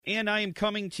And I am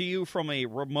coming to you from a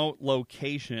remote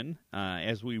location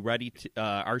as we ready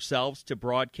ourselves to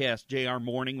broadcast JR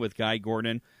Morning with Guy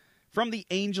Gordon from the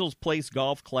Angels Place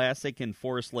Golf Classic in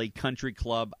Forest Lake Country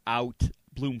Club out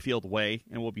Bloomfield Way.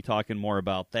 And we'll be talking more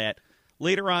about that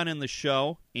later on in the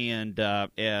show and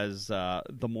as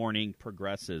the morning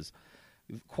progresses.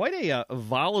 Quite a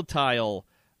volatile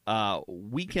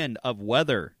weekend of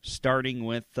weather, starting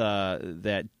with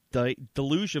that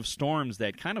deluge of storms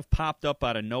that kind of popped up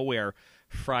out of nowhere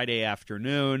Friday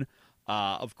afternoon.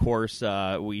 Of course,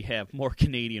 we have more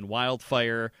Canadian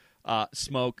wildfire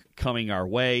smoke coming our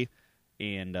way,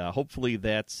 and hopefully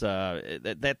that's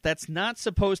not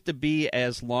supposed to be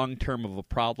as long-term of a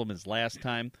problem as last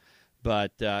time.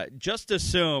 But just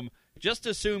assume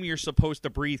you're supposed to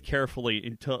breathe carefully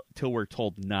until we're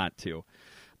told not to.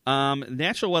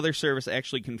 National Weather Service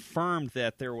actually confirmed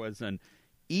that there was an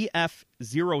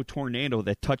EF0 tornado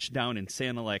that touched down in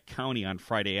Sanilac County on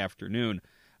Friday afternoon.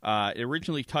 It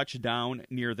originally touched down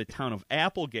near the town of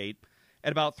Applegate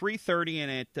at about 3:30, and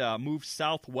it moved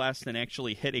southwest and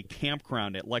actually hit a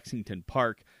campground at Lexington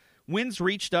Park. Winds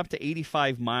reached up to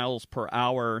 85 miles per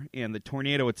hour, and the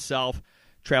tornado itself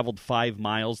traveled 5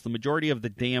 miles. The majority of the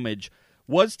damage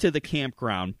was to the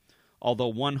campground, although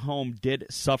one home did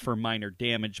suffer minor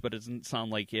damage, but it doesn't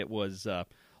sound like it was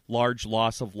large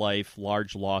loss of life,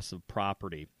 large loss of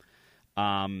property.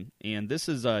 And this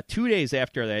is 2 days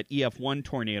after that EF1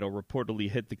 tornado reportedly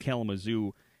hit the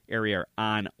Kalamazoo area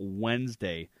on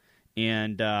Wednesday.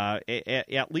 And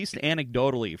at least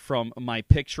anecdotally, from my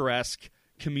picturesque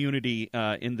community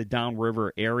in the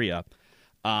downriver area,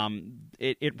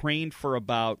 it rained for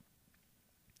about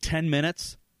 10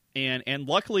 minutes. And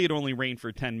luckily it only rained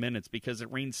for 10 minutes because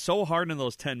it rained so hard in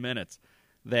those 10 minutes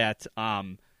that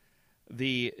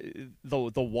the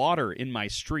water in my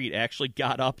street actually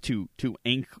got up to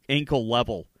ankle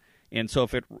level, and so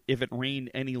if it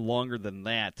rained any longer than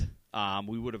that,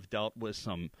 we would have dealt with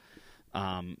some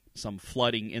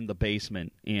flooding in the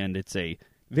basement. And it's a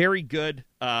very good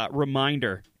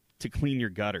reminder to clean your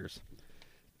gutters.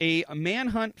 A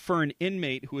manhunt for an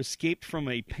inmate who escaped from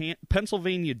a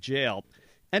Pennsylvania jail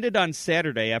ended on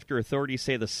Saturday after authorities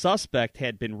say the suspect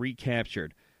had been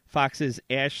recaptured. Fox's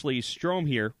Ashley Strom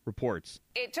here reports.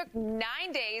 It took 9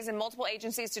 days and multiple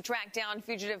agencies to track down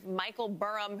fugitive Michael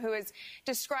Burham, who is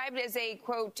described as a,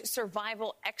 quote,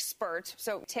 survival expert.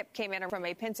 So tip came in from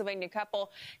a Pennsylvania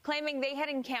couple claiming they had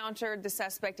encountered the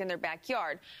suspect in their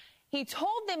backyard. He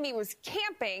told them he was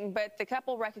camping, but the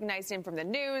couple recognized him from the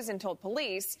news and told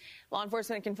police. Law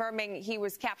enforcement confirming he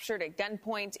was captured at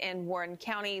gunpoint in Warren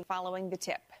County following the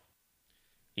tip.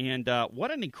 And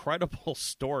what an incredible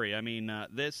story. I mean,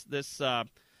 this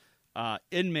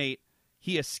inmate,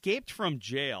 he escaped from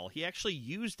jail. He actually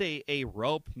used a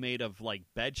rope made of, like,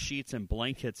 bed sheets and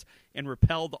blankets and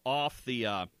rappelled off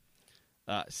the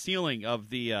ceiling of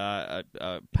the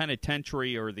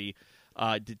penitentiary or the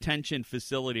detention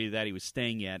facility that he was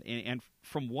staying at. And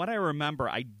from what I remember,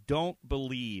 I don't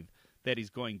believe that he's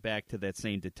going back to that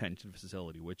same detention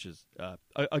facility, which is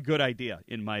a good idea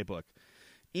in my book.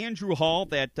 Andrew Hall,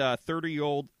 that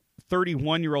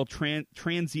 31-year-old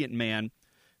transient man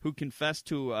who confessed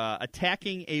to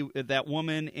attacking that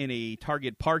woman in a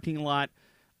Target parking lot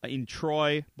in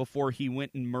Troy before he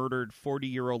went and murdered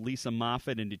 40-year-old Lisa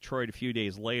Moffett in Detroit a few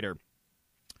days later.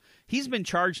 He's been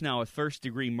charged now with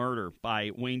first-degree murder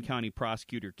by Wayne County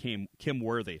prosecutor Kim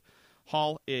Worthy.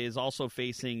 Hall is also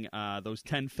facing those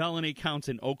 10 felony counts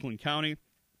in Oakland County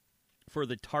for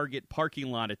the Target parking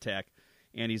lot attack,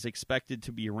 and he's expected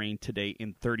to be arraigned today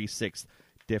in 36th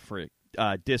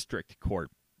District Court.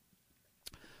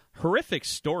 Horrific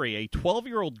story. A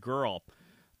 12-year-old girl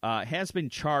has been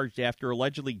charged after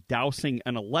allegedly dousing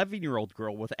an 11-year-old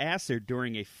girl with acid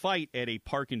during a fight at a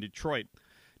park in Detroit.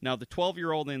 Now, the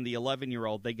 12-year-old and the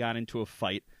 11-year-old, they got into a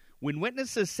fight when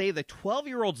witnesses say the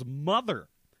 12-year-old's mother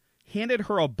handed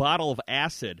her a bottle of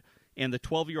acid, and the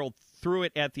 12-year-old threw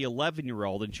it at the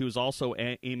 11-year-old, and she was also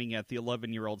aiming at the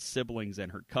 11-year-old's siblings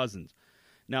and her cousins.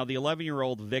 Now, the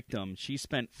 11-year-old victim, she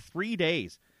spent 3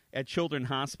 days at Children's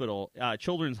Hospital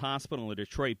in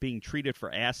Detroit being treated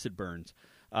for acid burns.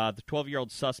 The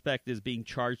 12-year-old suspect is being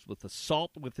charged with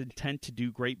assault with intent to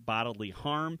do great bodily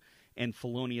harm and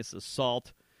felonious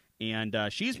assault, and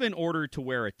she's been ordered to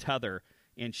wear a tether,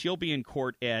 and she'll be in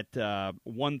court at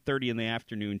 1:30 in the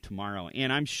afternoon tomorrow.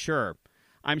 And I'm sure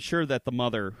that the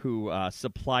mother who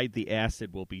supplied the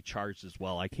acid will be charged as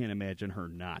well. I can't imagine her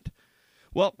not.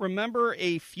 Well, remember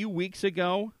a few weeks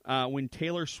ago when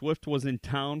Taylor Swift was in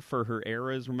town for her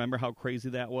Eras? Remember how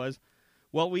crazy that was?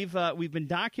 Well, we've been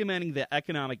documenting the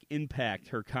economic impact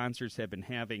her concerts have been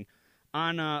having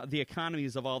on the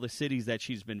economies of all the cities that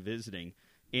she's been visiting.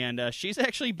 And she's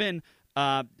actually been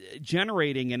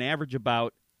generating an average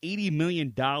about $80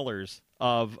 million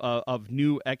of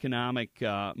new economic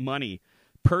money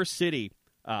per city,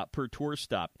 per tour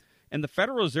stop. And the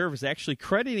Federal Reserve is actually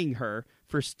crediting her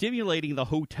for stimulating the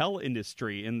hotel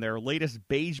industry in their latest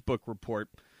Beige Book report,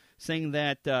 saying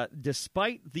that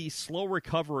despite the slow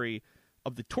recovery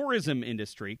of the tourism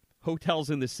industry, hotels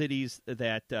in the cities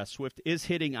that Swift is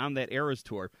hitting on that Eras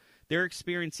tour, they're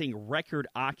experiencing record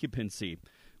occupancy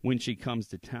when she comes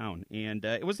to town. And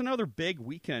it was another big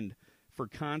weekend for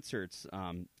concerts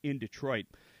in Detroit.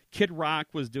 Kid Rock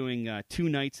was doing 2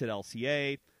 nights at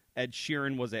LCA. Ed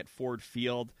Sheeran was at Ford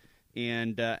Field.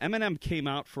 And Eminem came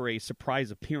out for a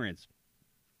surprise appearance.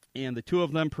 And the two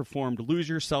of them performed Lose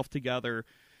Yourself together.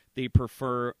 They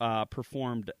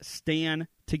performed Stan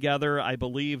together. I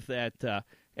believe that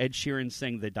Ed Sheeran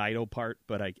sang the Dido part,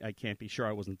 but I can't be sure.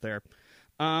 I wasn't there.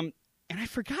 And I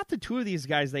forgot the two of these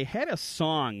guys. They had a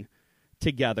song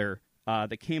together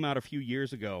that came out a few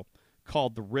years ago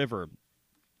called The River,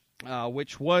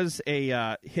 which was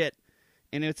a hit.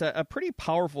 And it's a pretty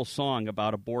powerful song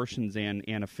about abortions and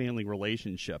a family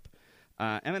relationship.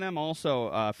 Eminem also,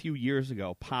 a few years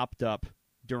ago, popped up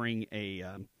during a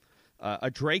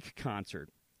Drake concert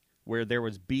where there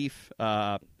was beef.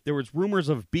 There was rumors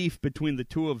of beef between the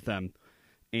two of them,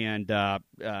 and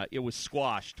it was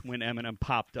squashed when Eminem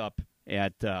popped up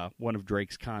at one of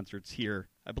Drake's concerts here.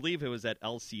 I believe it was at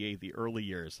LCA the early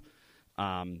years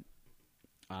when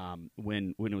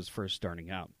it was first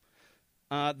starting out.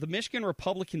 The Michigan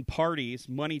Republican Party's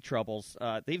money troubles,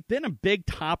 they've been a big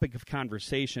topic of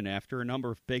conversation after a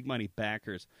number of big money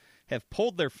backers have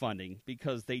pulled their funding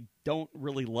because they don't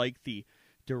really like the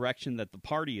direction that the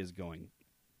party is going.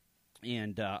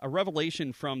 And a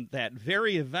revelation from that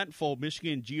very eventful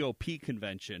Michigan GOP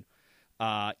convention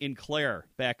in Clare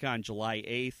back on July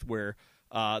 8th, where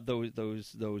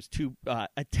those two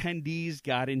attendees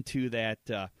got into that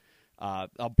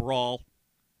a brawl.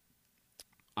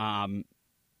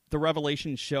 The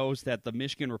revelation shows that the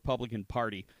Michigan Republican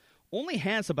Party only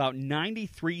has about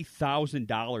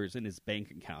 $93,000 in its bank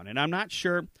account. And I'm not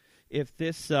sure if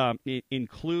this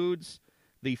includes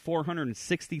the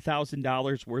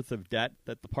 $460,000 worth of debt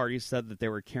that the party said that they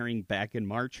were carrying back in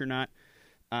March or not.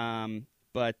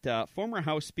 But former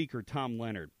House Speaker Tom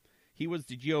Leonard, he was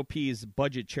the GOP's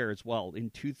budget chair as well in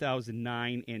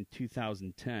 2009 and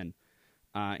 2010.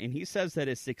 And he says that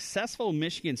a successful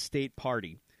Michigan state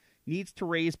party needs to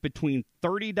raise between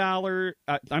between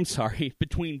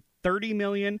 $30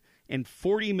 million and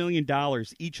 $40 million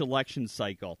each election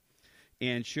cycle,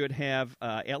 and should have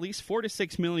at least $4 to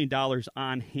 $6 million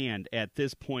on hand at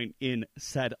this point in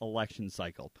said election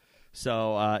cycle.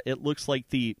 So it looks like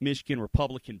the Michigan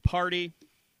Republican Party,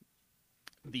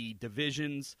 the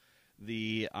divisions,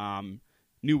 the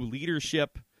new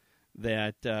leadership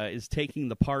that is taking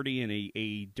the party in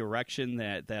a direction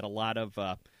that a lot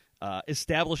of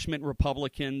establishment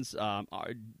Republicans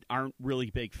aren't really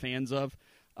big fans of.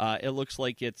 It looks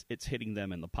like it's hitting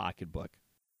them in the pocketbook.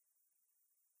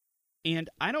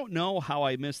 And I don't know how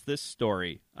I missed this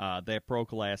story that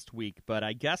broke last week, but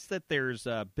I guess that there's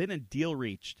been a deal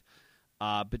reached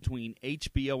between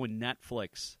HBO and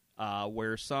Netflix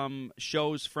where some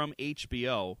shows from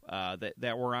HBO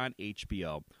that were on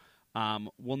HBO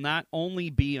will not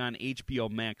only be on HBO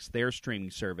Max, their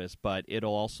streaming service, but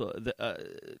it'll also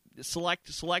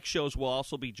select shows will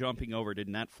also be jumping over to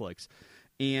Netflix.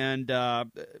 And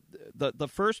the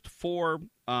first 4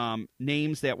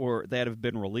 names that have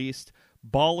been released: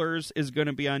 Ballers is going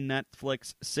to be on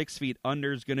Netflix. 6 Feet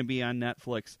Under is going to be on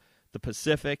Netflix. The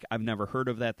Pacific, I've never heard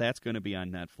of that. That's going to be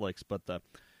on Netflix. But the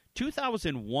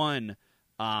 2001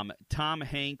 Tom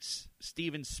Hanks,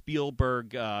 Steven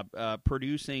Spielberg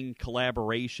producing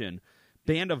collaboration,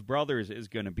 Band of Brothers, is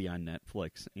going to be on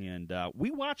Netflix. And we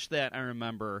watched that, I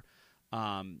remember,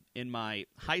 in my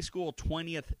high school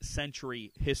 20th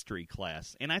century history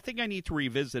class. And I think I need to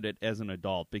revisit it as an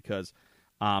adult because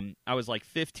I was like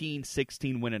 15,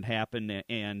 16 when it happened,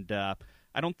 and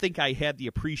I don't think I had the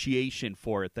appreciation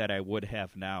for it that I would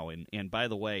have now. And by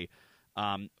the way,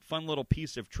 fun little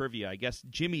piece of trivia, I guess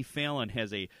Jimmy Fallon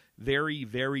has a very,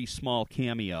 very small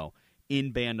cameo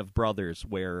in Band of Brothers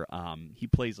where he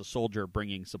plays a soldier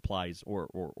bringing supplies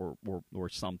or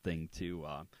something to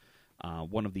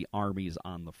one of the armies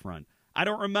on the front. I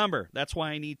don't remember. That's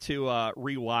why I need to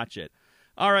rewatch it.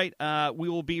 All right, we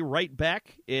will be right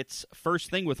back. It's First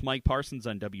Thing with Mike Parsons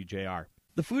on WJR.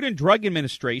 The Food and Drug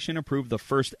Administration approved the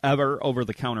first ever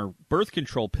over-the-counter birth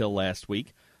control pill last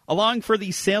week, allowing for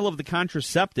the sale of the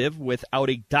contraceptive without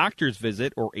a doctor's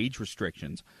visit or age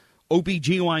restrictions.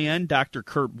 OBGYN Dr.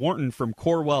 Kurt Wharton from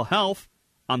Corewell Health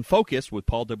on Focus with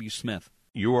Paul W. Smith.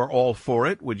 You are all for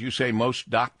it. Would you say most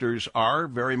doctors are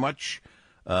very much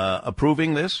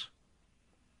approving this?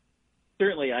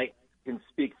 Certainly, I can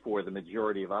speak for the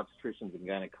majority of obstetricians and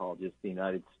gynecologists in the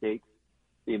United States.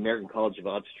 The American College of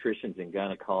Obstetricians and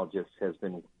Gynecologists has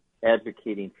been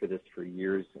advocating for this for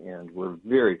years, and we're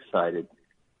very excited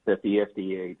that the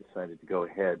FDA decided to go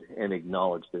ahead and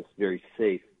acknowledge this very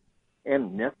safe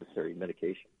and necessary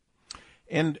medication.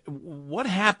 And what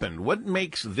happened? What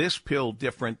makes this pill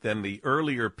different than the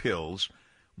earlier pills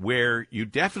where you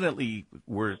definitely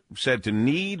were said to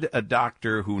need a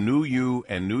doctor who knew you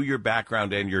and knew your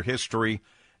background and your history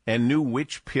and knew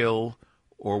which pill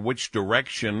or which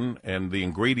direction and the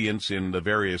ingredients in the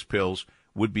various pills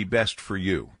would be best for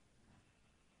you?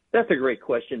 That's a great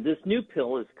question. This new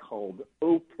pill is called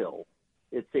O-Pill.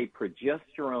 It's a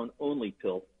progesterone-only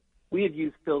pill. We have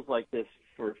used pills like this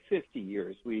for 50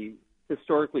 years. We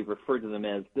historically referred to them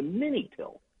as the mini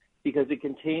pill because it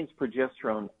contains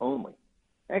progesterone only.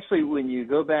 Actually, when you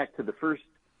go back to the first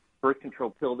birth control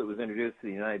pill that was introduced to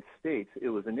the United States, it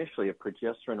was initially a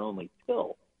progesterone-only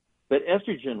pill. But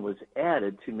estrogen was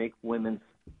added to make women's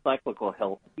cyclical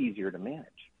health easier to manage.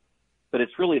 But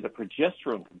it's really the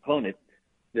progesterone component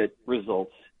that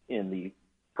results in the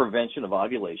prevention of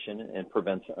ovulation and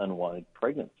prevents unwanted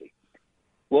pregnancy.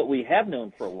 What we have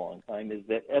known for a long time is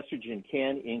that estrogen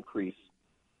can increase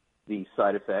the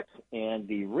side effects and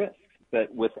the risks.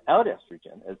 But without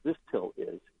estrogen, as this pill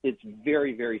is, it's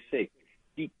very, very safe.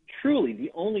 Truly,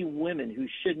 the only women who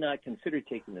should not consider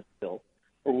taking this pill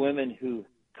are women who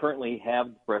currently have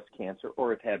breast cancer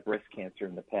or have had breast cancer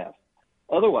in the past.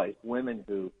 Otherwise, women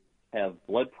who have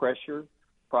blood pressure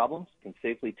problems can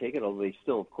safely take it, although they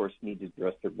still, of course, need to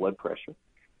address their blood pressure.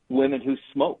 Women who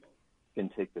smoke can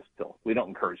take this pill. We don't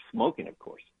encourage smoking, of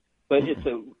course, but it's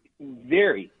a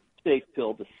very safe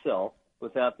pill to sell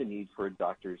without the need for a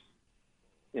doctor's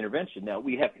intervention. Now,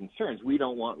 we have concerns. We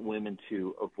don't want women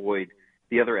to avoid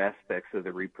the other aspects of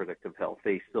their reproductive health.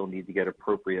 They still need to get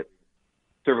appropriate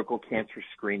cervical cancer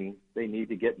screening. They need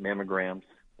to get mammograms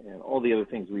and all the other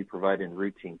things we provide in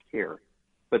routine care.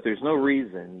 But there's no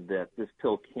reason that this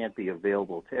pill can't be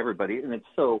available to everybody, and it's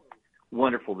so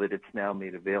wonderful that it's now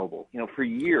made available. You know, for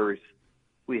years,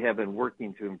 we have been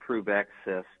working to improve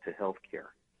access to health care,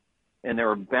 and there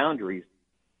are boundaries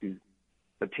to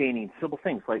obtaining simple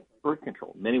things like birth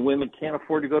control. Many women can't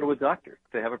afford to go to a doctor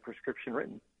to have a prescription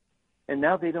written, and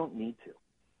now they don't need to.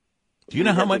 Do you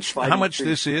know how much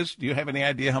this is? Do you have any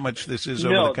idea how much this is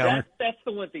over the counter? No, that's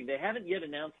the one thing. They haven't yet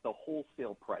announced the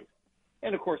wholesale price.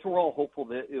 And, of course, we're all hopeful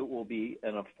that it will be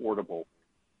an affordable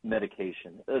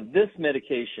medication. This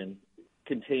medication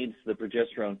contains the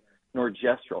progesterone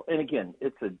norgestrel. And, again,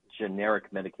 it's a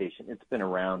generic medication. It's been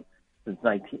around since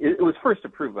it was first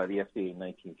approved by the FDA in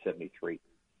 1973.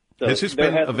 So has this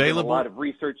been available? Been a lot of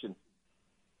research.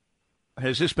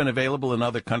 Has this been available in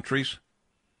other countries?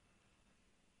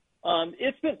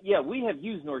 We have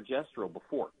used norgestrel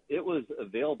before. It was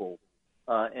available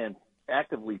and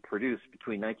actively produced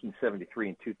between 1973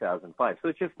 and 2005. So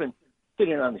it's just been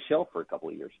sitting on the shelf for a couple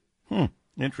of years.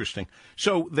 Interesting.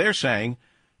 So they're saying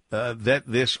that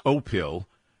this O-Pill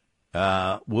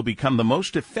will become the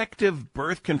most effective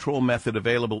birth control method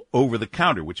available over the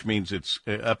counter, which means it's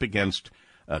up against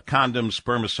condoms,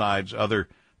 spermicides, other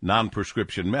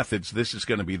non-prescription methods. This is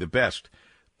going to be the best.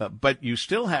 But you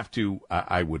still have to,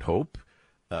 I would hope,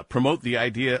 promote the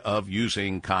idea of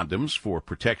using condoms for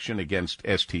protection against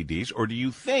STDs, or do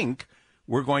you think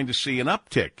we're going to see an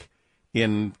uptick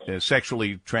in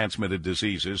sexually transmitted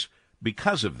diseases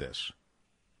because of this?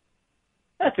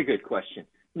 That's a good question.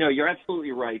 No, you're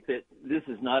absolutely right that this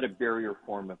is not a barrier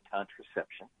form of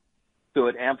contraception. So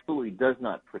it absolutely does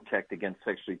not protect against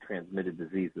sexually transmitted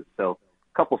diseases. So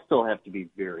couples still have to be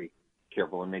very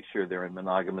careful and make sure they're in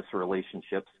monogamous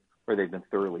relationships where they've been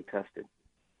thoroughly tested.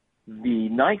 The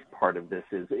nice part of this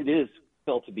is it is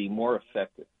felt to be more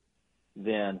effective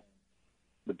than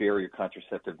the barrier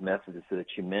contraceptive methods that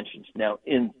you mentioned. Now,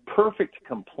 in perfect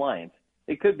compliance,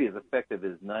 it could be as effective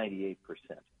as 98%.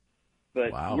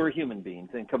 But wow. We're human beings,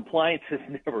 and compliance is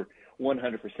never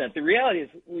 100%. The reality is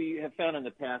we have found in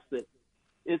the past that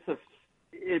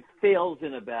it fails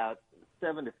in about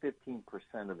 7 to 15%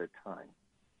 of the time.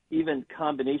 Even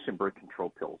combination birth control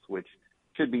pills, which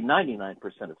should be 99%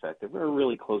 effective, are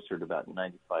really closer to about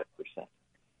 95%.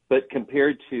 But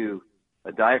compared to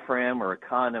a diaphragm or a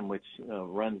condom, which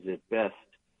runs at best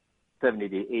 70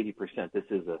 to 80%, this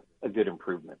is a good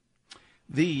improvement.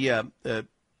 The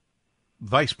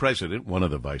vice president, one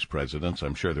of the vice presidents,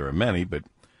 I'm sure there are many, but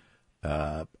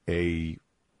a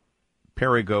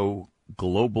Perrigo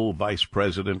global vice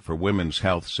president for women's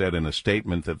health, said in a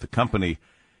statement that the company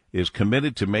is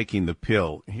committed to making the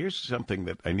pill, here's something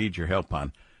that I need your help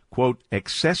on, quote,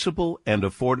 accessible and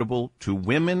affordable to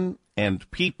women and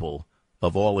people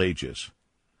of all ages.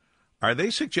 Are they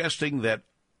suggesting that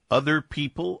other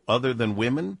people other than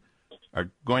women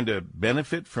are going to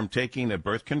benefit from taking a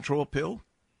birth control pill?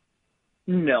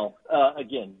 No.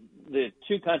 Again, the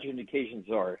two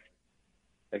contraindications are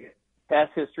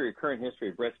past history or current history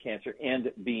of breast cancer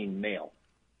and being male.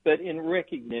 But in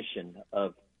recognition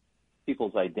of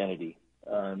people's identity,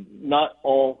 not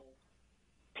all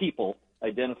people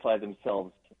identify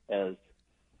themselves as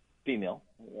female.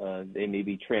 They may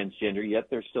be transgender, yet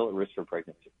they're still at risk for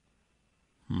pregnancy.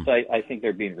 So I think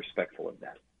they're being respectful of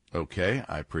that. Okay,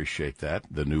 I appreciate that,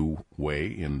 the new way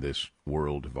in this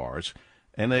world of ours.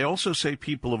 And they also say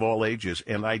people of all ages.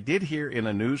 And I did hear in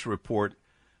a news report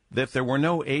that there were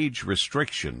no age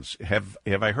restrictions. Have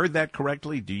I heard that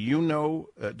correctly? Do you know,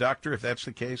 Doctor, if that's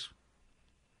the case?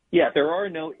 Yeah, there are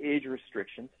no age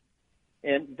restrictions.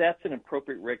 And that's an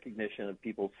appropriate recognition of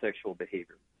people's sexual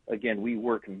behavior. Again, we have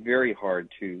worked very hard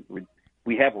to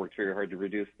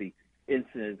reduce the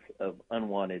incidence of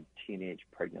unwanted teenage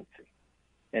pregnancy.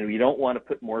 And we don't want to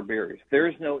put more barriers. There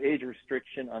is no age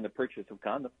restriction on the purchase of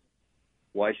condoms.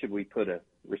 Why should we put a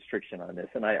restriction on this?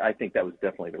 And I think that was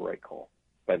definitely the right call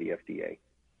by the FDA.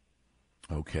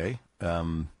 Okay.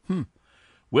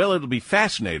 Well, it'll be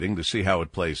fascinating to see how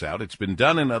it plays out. It's been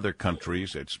done in other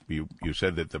countries. You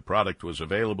said that the product was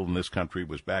available in this country,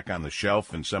 was back on the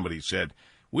shelf, and somebody said,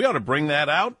 we ought to bring that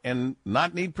out and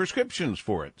not need prescriptions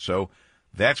for it. So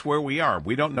that's where we are.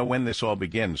 We don't know when this all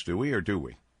begins, do we, or do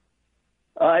we?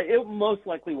 It most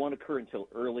likely won't occur until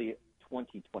early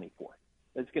 2024.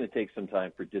 It's going to take some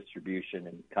time for distribution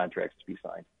and contracts to be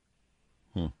signed.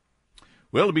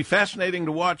 Well, it'll be fascinating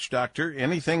to watch, Doctor.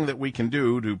 Anything that we can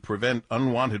do to prevent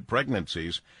unwanted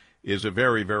pregnancies is a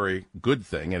very, very good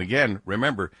thing. And again,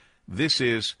 remember, this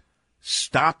is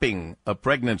stopping a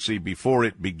pregnancy before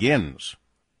it begins.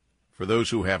 For those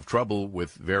who have trouble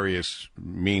with various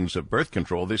means of birth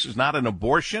control, this is not an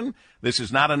abortion. This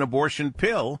is not an abortion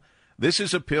pill. This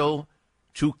is a pill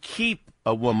to keep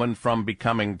a woman from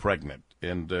becoming pregnant.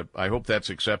 And I hope that's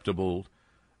acceptable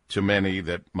to many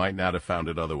that might not have found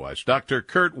it otherwise. Dr.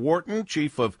 Kurt Wharton,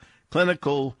 Chief of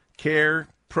Clinical Care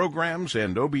Programs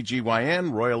and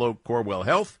OBGYN, Royal Oak Corewell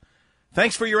Health.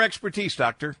 Thanks for your expertise,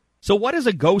 Doctor. So what is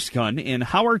a ghost gun, and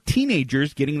how are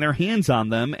teenagers getting their hands on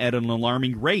them at an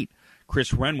alarming rate?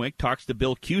 Chris Renwick talks to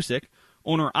Bill Cusick,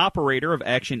 owner-operator of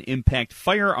Action Impact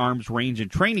Firearms Range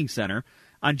and Training Center,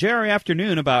 on JR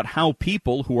Afternoon about how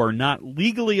people who are not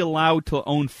legally allowed to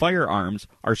own firearms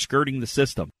are skirting the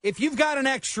system. If you've got an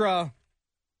extra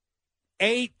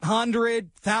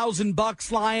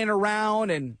 $800,000 lying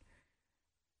around and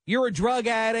you're a drug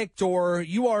addict or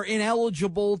you are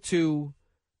ineligible to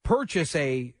purchase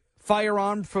a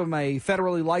firearm from a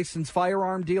federally licensed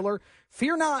firearm dealer,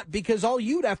 fear not, because all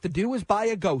you'd have to do is buy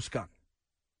a ghost gun.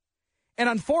 And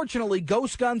unfortunately,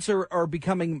 ghost guns are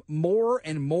becoming more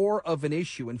and more of an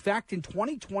issue. In fact, in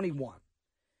 2021,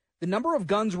 the number of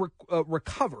guns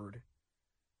recovered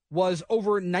was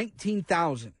over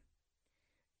 19,000.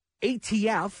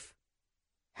 ATF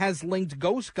has linked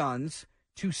ghost guns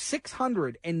to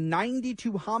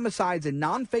 692 homicides and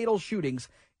non-fatal shootings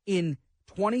in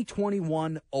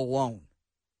 2021 alone.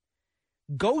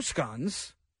 Ghost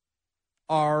guns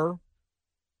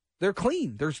they're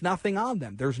clean. There's nothing on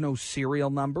them. There's no serial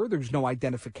number. There's no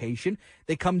identification.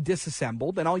 They come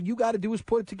disassembled, and all you got to do is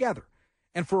put it together.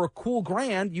 And for a cool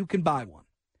 $1,000, you can buy one.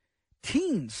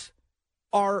 Teens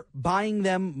are buying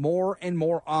them more and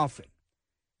more often.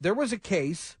 There was a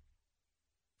case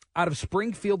out of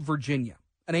Springfield, Virginia.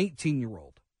 An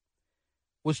 18-year-old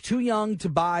was too young to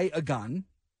buy a gun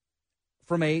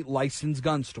from a licensed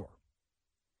gun store.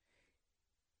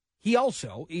 He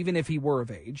also, even if he were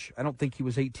of age, I don't think he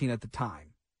was 18 at the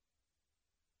time,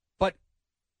 but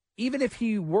even if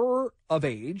he were of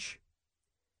age,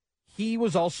 he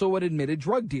was also an admitted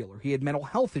drug dealer. He had mental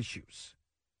health issues.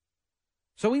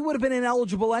 So he would have been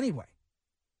ineligible anyway.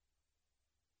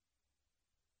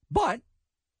 But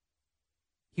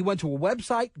he went to a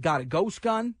website, got a ghost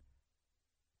gun,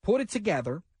 put it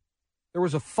together. There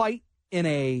was a fight in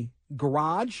a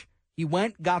garage. He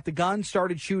went, got the gun,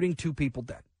 started shooting, 2 people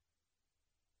dead.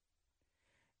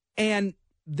 And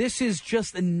this is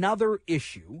just another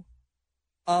issue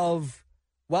of,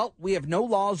 well, we have no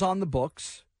laws on the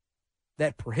books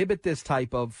that prohibit this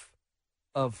type of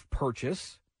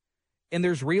purchase, and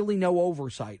there's really no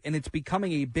oversight. And it's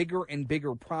becoming a bigger and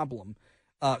bigger problem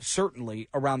certainly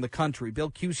around the country.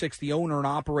 Bill Cusick's the owner and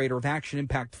operator of Action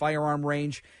Impact Firearm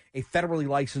Range, a federally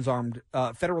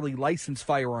licensed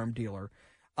firearm dealer.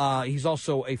 He's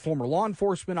also a former law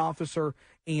enforcement officer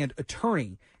and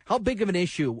attorney. How big of an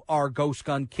issue are ghost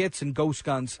gun kits and ghost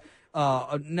guns,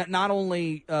 not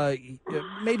only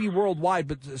maybe worldwide,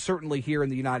 but certainly here in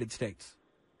the United States?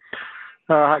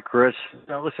 Hi, Chris.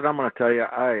 Now, listen, I'm going to tell you,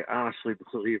 I honestly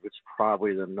believe it's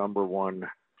probably the number one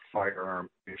firearm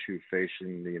issue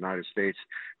facing the United States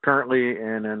currently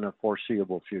and in the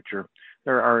foreseeable future.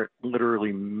 There are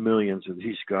literally millions of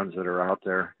these guns that are out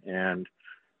there, and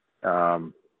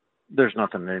there's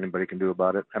nothing that anybody can do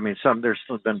about it. I mean, there's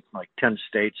still been like 10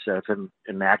 states that have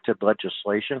enacted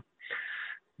legislation,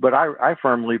 but I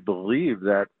firmly believe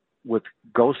that with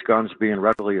ghost guns being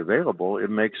readily available, it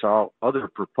makes all other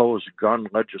proposed gun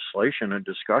legislation and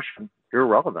discussion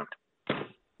irrelevant.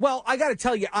 Well, I got to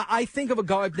tell you, I think of a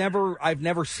gun. I've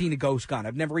never seen a ghost gun.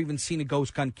 I've never even seen a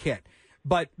ghost gun kit.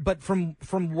 But from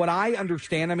what I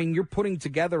understand, I mean, you're putting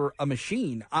together a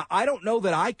machine. I don't know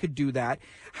that I could do that.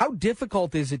 How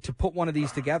difficult is it to put one of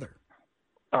these together?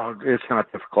 Oh, it's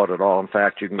not difficult at all. In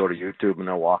fact, you can go to YouTube and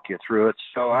they'll walk you through it.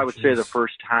 So I would say the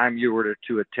first time you were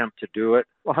to attempt to do it,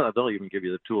 well, they'll even give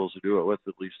you the tools to do it with,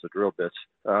 at least the drill bits.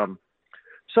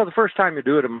 So the first time you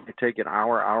do it, it might take an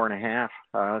hour, hour and a half.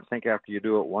 I think after you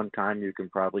do it one time, you can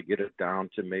probably get it down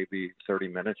to maybe 30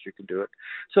 minutes. You can do it.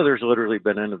 So there's literally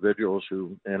been individuals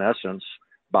who, in essence,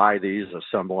 buy these,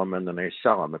 assemble them, and then they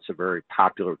sell them. It's a very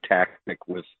popular tactic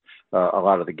with a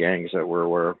lot of the gangs that we're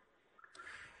aware of.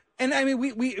 And I mean,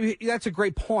 we that's a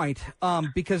great point,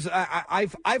 because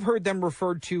I've heard them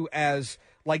referred to as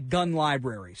like gun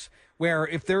libraries, where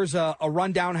if there's a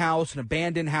rundown house, an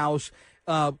abandoned house,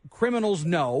 criminals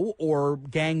know, or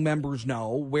gang members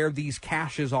know, where these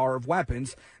caches are of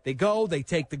weapons. They go, they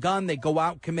take the gun, they go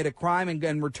out, commit a crime,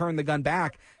 and return the gun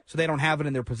back, so they don't have it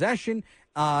in their possession.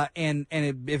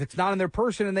 If it's not in their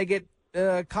person and they get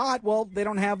caught, well, they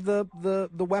don't have the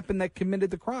weapon that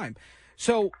committed the crime.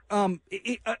 So,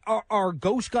 are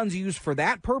ghost guns used for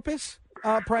that purpose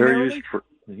primarily?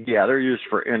 They're used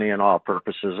for any and all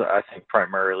purposes. I think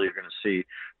primarily you're going to see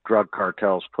drug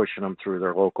cartels pushing them through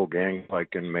their local gang, like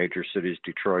in major cities,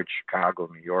 Detroit, Chicago,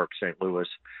 New York, St. Louis,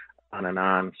 on and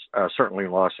on, certainly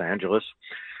Los Angeles.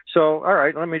 So, all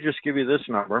right, let me just give you this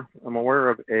number. I'm aware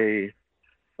of a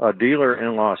dealer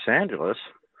in Los Angeles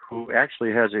who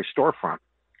actually has a storefront,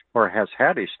 or has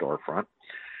had a storefront.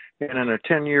 And in a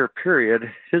 10-year period,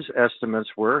 his estimates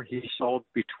were he sold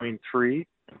between 3,000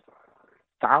 and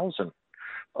 5,000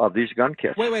 of these gun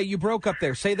kits. Wait, you broke up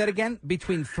there. Say that again.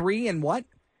 Between 3 and what?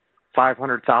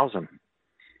 500,000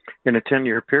 in a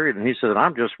 10-year period. And he said,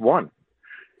 I'm just one.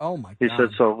 Oh, my God. He said,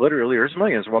 so literally there's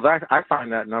millions. Well, I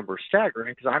find that number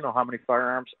staggering because I know how many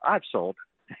firearms I've sold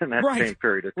in that same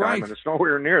period of time, and it's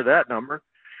nowhere near that number.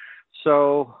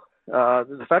 So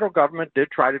the federal government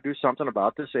did try to do something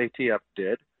about this. ATF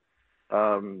did.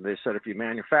 They said if you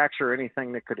manufacture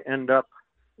anything that could end up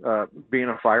being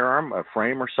a firearm, a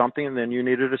frame or something, then you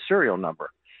needed a serial number.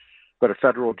 But a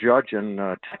federal judge in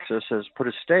Texas has put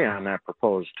a stay on that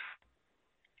proposed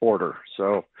order.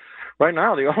 So right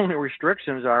now, the only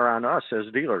restrictions are on us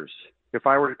as dealers. If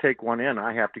I were to take one in,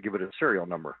 I have to give it a serial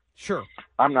number. Sure.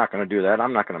 I'm not going to do that.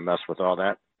 I'm not going to mess with all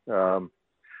that.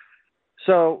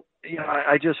 So,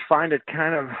 I just find it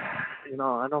kind of,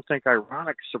 I don't think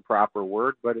ironic is a proper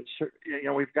word, but it's,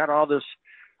 we've got all this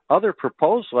other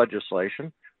proposed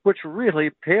legislation, which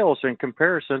really pales in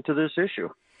comparison to this issue.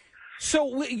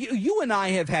 So you and I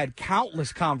have had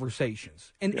countless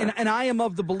conversations, and I am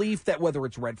of the belief that whether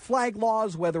it's red flag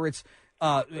laws, whether it's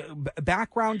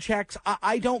background checks,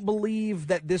 I don't believe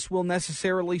that this will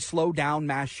necessarily slow down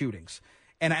mass shootings,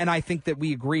 and I think that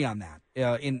we agree on that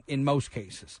in most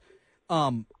cases.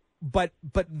 But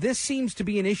this seems to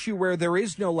be an issue where there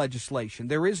is no legislation,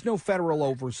 there is no federal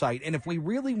oversight, and if we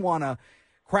really want to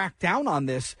crack down on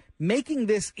this, making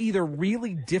this either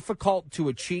really difficult to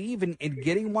achieve in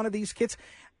getting one of these kits,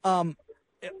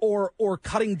 or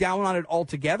cutting down on it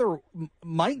altogether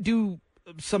might do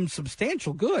some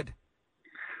substantial good.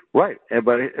 Right,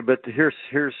 but here's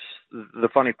the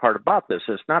funny part about this.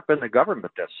 It's not been the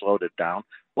government that slowed it down.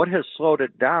 What has slowed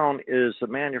it down is the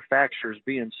manufacturers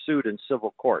being sued in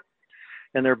civil court.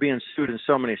 And they're being sued in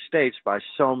so many states by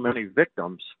so many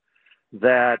victims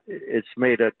that it's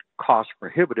made it cost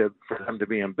prohibitive for them to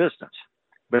be in business.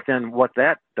 But then what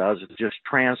that does is just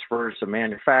transfers the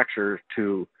manufacturer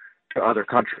to other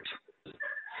countries,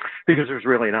 because there's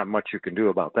really not much you can do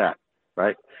about that,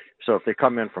 right? So if they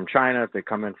come in from China, if they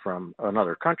come in from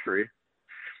another country,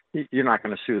 you're not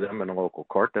going to sue them in a local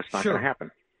court. That's not going to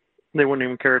happen. They wouldn't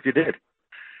even care if you did.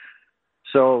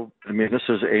 So, I mean, this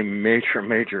is a major,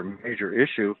 major, major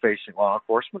issue facing law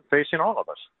enforcement, facing all of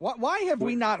us. Why have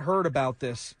we not heard about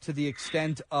this to the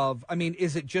extent of, I mean,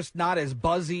 is it just not as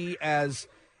buzzy as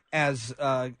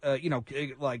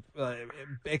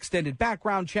extended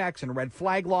background checks and red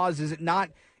flag laws? Is it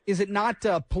not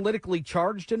politically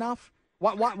charged enough?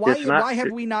 Why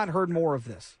have we not heard more of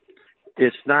this?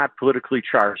 It's not politically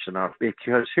charged enough,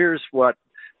 because here's what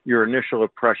your initial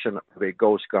impression of a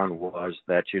ghost gun was,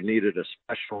 that you needed a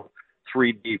special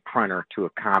 3D printer to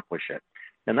accomplish it.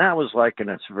 And that was like in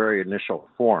its very initial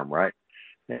form, right?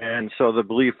 And so the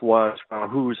belief was, well,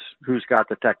 who's got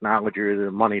the technology or the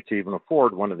money to even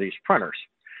afford one of these printers?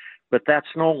 But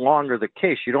that's no longer the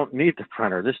case. You don't need the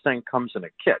printer. This thing comes in a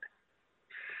kit.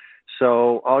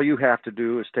 So all you have to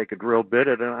do is take a drill bit,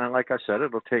 and like I said,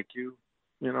 it'll take you,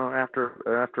 after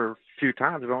a few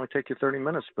times, it'll only take you 30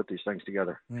 minutes to put these things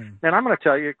together. And I'm going to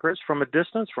tell you, Chris, from a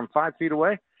distance, from 5 feet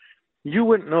away, you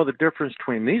wouldn't know the difference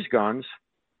between these guns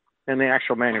and the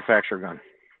actual manufacturer gun.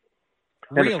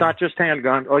 And It's not just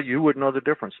handgun. Oh, you wouldn't know the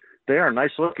difference. They are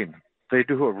nice looking. They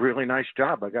do a really nice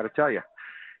job, I got to tell you.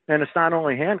 And it's not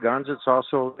only handguns, it's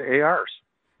also the ARs.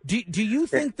 Do you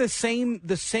think the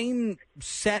same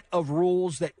set of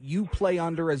rules that you play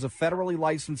under as a federally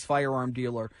licensed firearm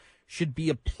dealer should be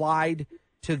applied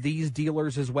to these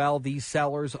dealers as well, these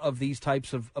sellers of these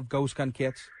types of ghost gun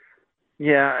kits?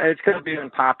 Yeah, it's going to be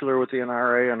unpopular with the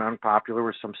NRA and unpopular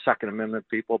with some Second Amendment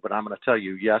people, but I'm going to tell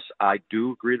you, yes, I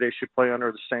do agree they should play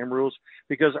under the same rules,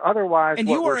 because otherwise... And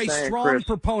you are a strong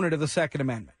proponent of the Second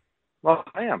Amendment. Well,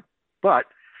 I am. But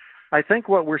I think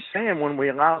what we're saying when we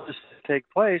allow this to take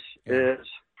place is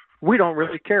we don't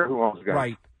really care who owns guns.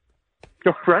 Right.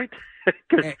 Right?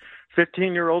 Because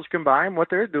 15-year-olds can buy them.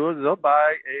 What they're doing is they'll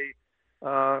buy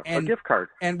a gift card.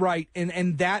 And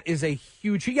that is a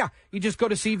huge, you just go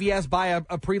to CVS, buy a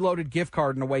preloaded gift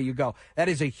card, and away you go. That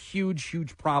is a huge,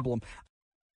 huge problem.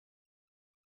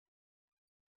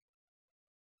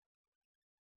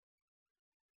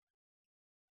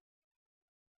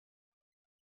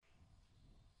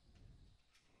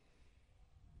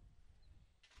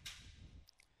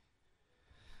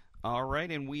 All right,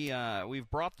 and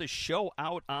we've brought the show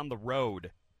out on the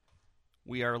road.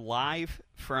 We are live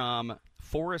from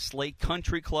Forest Lake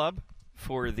Country Club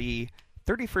for the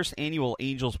 31st Annual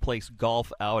Angels Place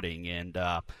Golf Outing, and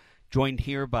joined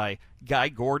here by Guy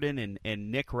Gordon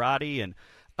and Nick Roddy. And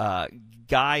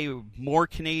Guy, more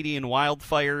Canadian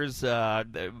wildfires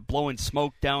blowing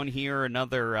smoke down here,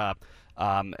 another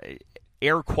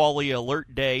air quality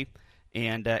alert day.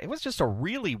 And it was just a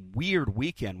really weird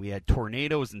weekend. We had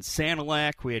tornadoes in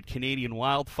Sanilac. We had Canadian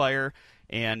wildfire.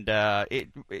 And I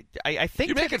think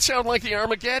you make it sound like the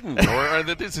Armageddon, or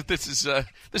this is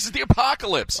the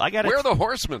apocalypse. Where are the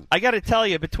horsemen? I got to tell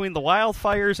you, between the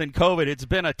wildfires and COVID, it's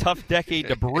been a tough decade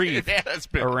to breathe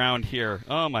around here.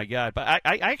 Oh my God! But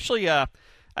I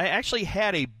actually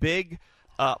had a big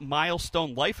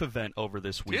milestone life event over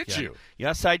this weekend. Did you?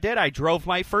 Yes, I did. I drove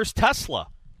my first Tesla.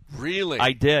 Really?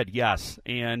 I did. Yes,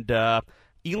 and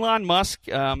Elon Musk.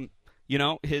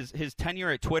 His tenure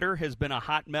at Twitter has been a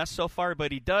hot mess so far,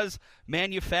 but he does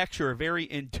manufacture a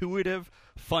very intuitive,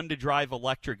 fun-to-drive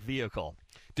electric vehicle.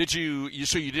 So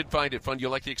you did find it fun? You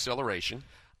like the acceleration?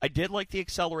 I did like the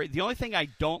accelerator. The only thing I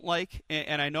don't like,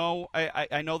 and I know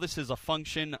this is a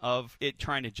function of it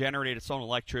trying to generate its own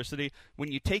electricity,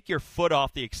 when you take your foot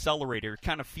off the accelerator, it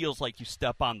kind of feels like you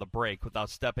step on the brake without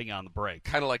stepping on the brake.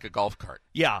 Kind of like a golf cart.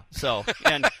 Yeah. So,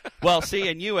 and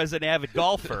you as an avid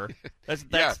golfer,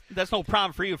 that's no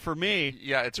problem for you. For me,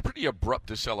 yeah, it's a pretty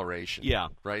abrupt acceleration. Yeah.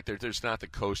 Right. There's not the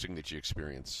coasting that you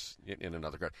experience in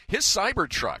another car. His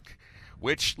Cybertruck,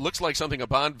 which looks like something a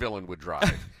Bond villain would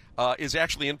drive. Is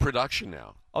actually in production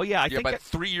now. Oh, yeah. I think about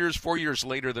 4 years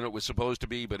later than it was supposed to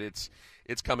be, but it's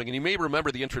coming. And you may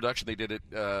remember the introduction they did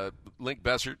at Link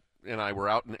Bessert and I were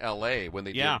out in L.A. when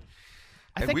they did.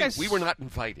 We were not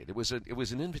invited. It was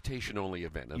an invitation-only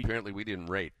event. Apparently, we didn't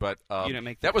rate. But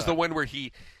that was the one where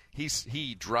he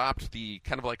dropped the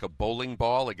kind of like a bowling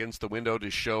ball against the window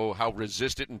to show how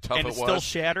resistant and tough it was. And it's still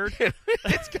shattered?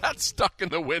 It's got stuck in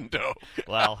the window.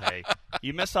 Well, hey,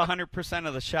 you miss 100%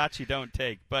 of the shots you don't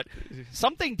take. But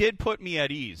something did put me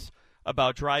at ease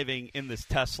about driving in this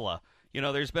Tesla.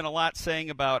 There's been a lot saying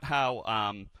about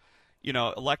how,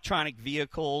 electronic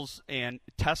vehicles and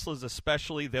Teslas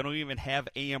especially, they don't even have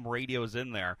AM radios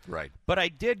in there. Right. But I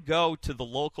did go to the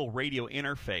local radio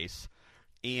interface,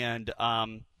 and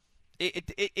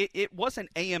It wasn't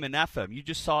AM and FM. You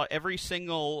just saw every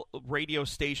single radio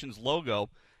station's logo,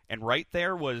 and right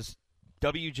there was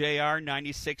WJR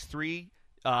 96.3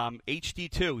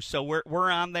 HD2. So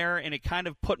we're on there, and it kind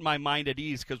of put my mind at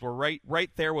ease because we're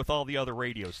right there with all the other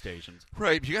radio stations.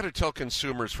 Right. You got to tell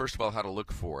consumers, first of all, how to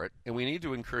look for it, and we need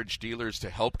to encourage dealers to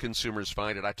help consumers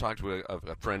find it. I talked to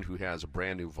a friend who has a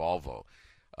brand-new Volvo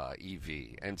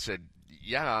EV and said,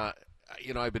 yeah,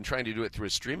 I've been trying to do it through a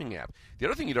streaming app. The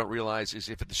other thing you don't realize is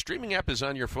if the streaming app is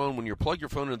on your phone, when you plug your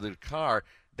phone into the car,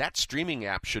 that streaming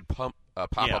app should pop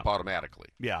up automatically.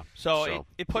 Yeah. So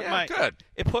it put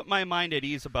my mind at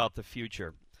ease about the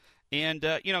future. And,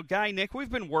 Guy, Nick,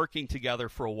 we've been working together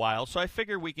for a while, so I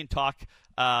figure we can talk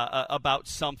about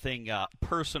something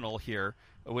personal here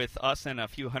with us and a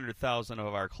few 100,000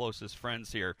 of our closest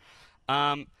friends here.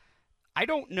 I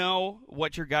don't know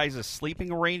what your guys'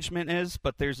 sleeping arrangement is,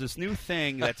 but there's this new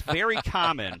thing that's very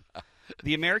common.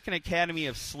 The American Academy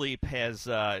of Sleep has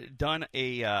done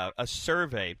a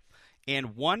survey,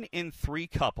 and 1 in 3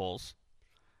 couples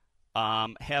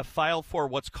have filed for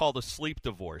what's called a sleep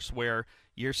divorce, where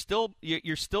you're still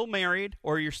married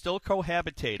or you're still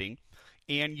cohabitating,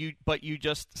 but you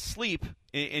just sleep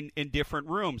in different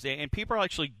rooms. And people are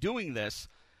actually doing this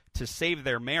to save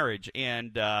their marriage.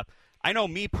 And I know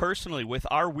me personally, with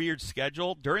our weird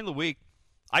schedule, during the week,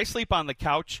 I sleep on the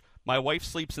couch. My wife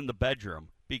sleeps in the bedroom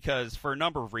because for a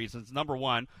number of reasons. Number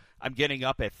one, I'm getting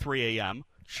up at 3 a.m.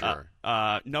 Sure.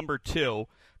 Number two,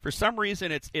 for some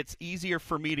reason, it's easier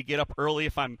for me to get up early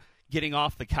if I'm getting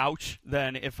off the couch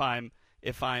than if I'm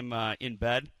in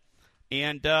bed.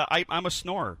 And I'm a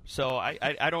snorer, so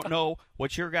I don't know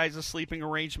what your guys' sleeping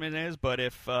arrangement is, but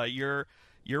if you're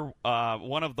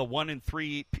one of the 1 in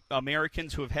 3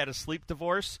 Americans who have had a sleep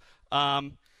divorce,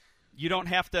 you don't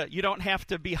have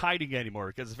to be hiding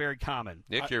anymore because it's very common.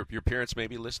 Nick, your parents may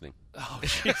be listening. Oh,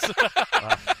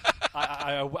 jeez.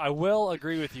 I will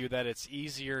agree with you that it's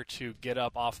easier to get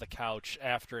up off the couch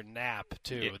after a nap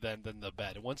too than the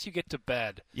bed. Once you get to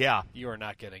bed, you are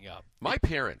not getting up. My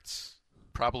parents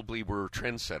probably were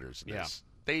trendsetters in this.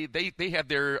 They had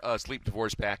their sleep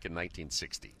divorce back in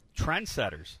 1960.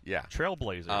 Trendsetters. Yeah.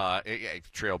 Trailblazers.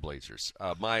 Trailblazers.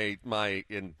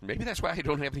 And maybe that's why I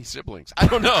don't have any siblings. I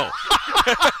don't know.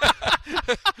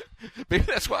 Maybe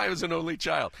that's why I was an only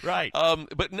child. Right.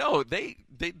 But no,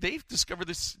 they've discovered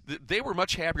this. They were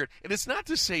much happier. And it's not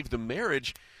to save the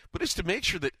marriage, but it's to make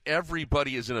sure that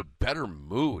everybody is in a better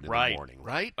mood in the morning,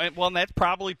 right? Well, and that's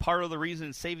probably part of the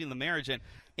reason saving the marriage.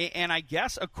 And I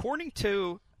guess according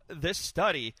to this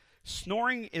study,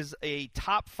 snoring is a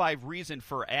top 5 reason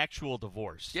for actual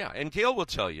divorce. Yeah, and Gail will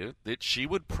tell you that she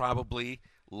would probably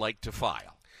like to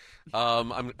file.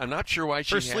 I'm not sure why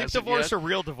she has sleep divorce yet. or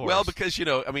real divorce. Well, because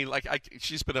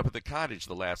she's been up at the cottage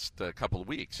the last couple of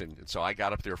weeks, and so I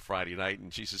got up there Friday night,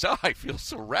 and she says, "Oh, I feel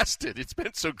so rested. It's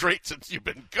been so great since you've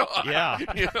been gone." Yeah,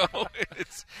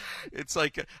 it's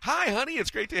like, "Hi, honey,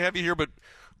 it's great to have you here, but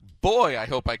boy, I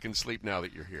hope I can sleep now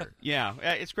that you're here." Yeah,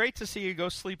 it's great to see you go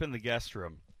sleep in the guest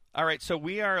room. All right, so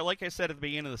we are, like I said at the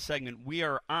beginning of the segment, we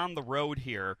are on the road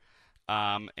here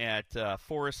at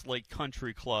Forest Lake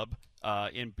Country Club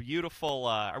in beautiful,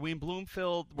 are we in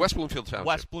Bloomfield? West Bloomfield Township.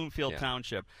 West Bloomfield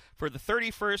Township for the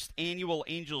 31st Annual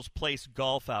Angels Place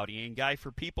Golf Outing. And, Guy,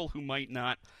 for people who might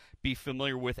not be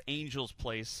familiar with Angels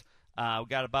Place, we've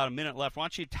got about a minute left. Why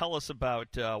don't you tell us about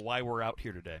why we're out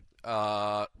here today?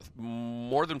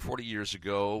 More than 40 years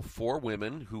ago, 4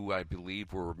 women who I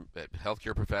believe were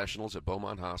healthcare professionals at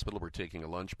Beaumont Hospital were taking a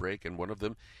lunch break, and one of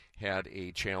them had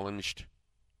a challenged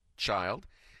child,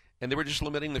 and they were just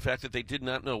lamenting the fact that they did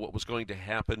not know what was going to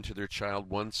happen to their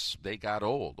child once they got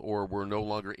old or were no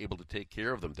longer able to take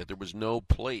care of them, that there was no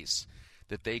place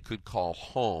that they could call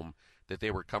home that they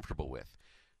were comfortable with.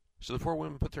 So the 4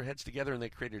 women put their heads together and they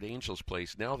created Angels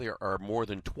Place. Now there are more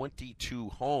than 22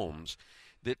 homes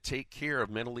that take care of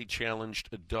mentally challenged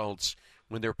adults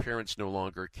when their parents no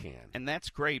longer can. And that's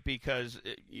great because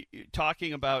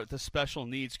talking about the special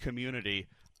needs community,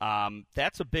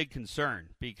 that's a big concern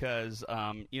because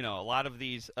a lot of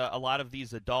these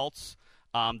adults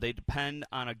they depend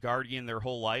on a guardian their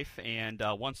whole life, and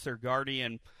once their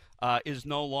guardian is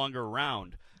no longer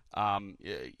around,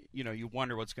 you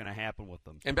wonder what's going to happen with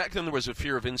them. And back then there was a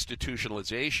fear of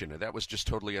institutionalization, and that was just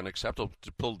totally unacceptable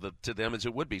to them as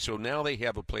it would be. So now they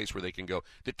have a place where they can go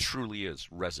that truly is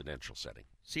residential setting.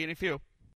 See you in a few.